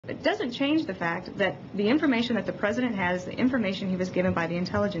It doesn't change the fact that the information that the president has, the information he was given by the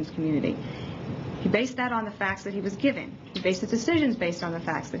intelligence community, he based that on the facts that he was given. He based his decisions based on the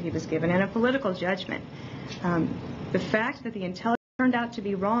facts that he was given and a political judgment. The fact that the intelligence turned out to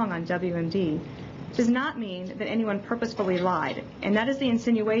be wrong on WMD does not mean that anyone purposefully lied. And that is the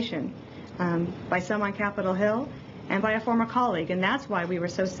insinuation by some on Capitol Hill and by a former colleague. And that's why we were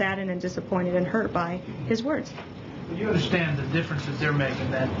so saddened and disappointed and hurt by his words. You understand the difference that they're making,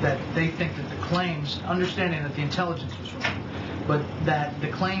 that they think that the claims, understanding that the intelligence was wrong, but that the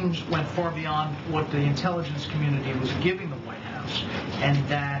claims went far beyond what the intelligence community was giving the White House, and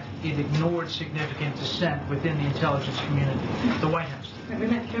that it ignored significant dissent within the intelligence community, the White House.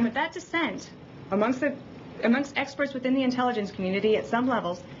 Remember, that dissent amongst experts within the intelligence community at some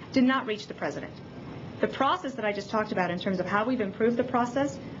levels did not reach the president. The process that I just talked about in terms of how we've improved the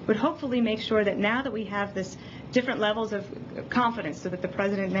process would hopefully make sure that now that we have this different levels of confidence so that the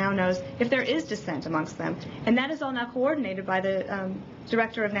president now knows if there is dissent amongst them. And that is all now coordinated by the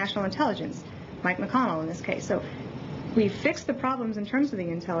Director of National Intelligence, Mike McConnell in this case. So we fixed the problems in terms of the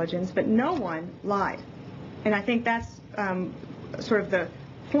intelligence, but no one lied. And I think that's sort of the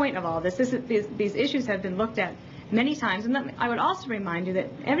point of all this. These issues have been looked at many times. And I would also remind you that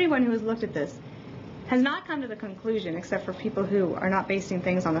everyone who has looked at this has not come to the conclusion, except for people who are not basing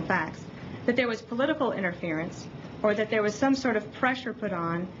things on the facts, that there was political interference or that there was some sort of pressure put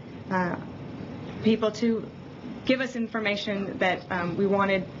on people to give us information that we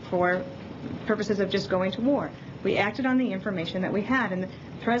wanted for purposes of just going to war. We acted on the information that we had, and the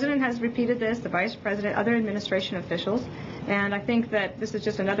president has repeated this, the vice president, other administration officials, and I think that this is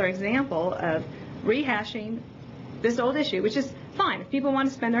just another example of rehashing this old issue, which is fine. If people want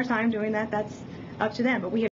to spend their time doing that, that's up to them, but we have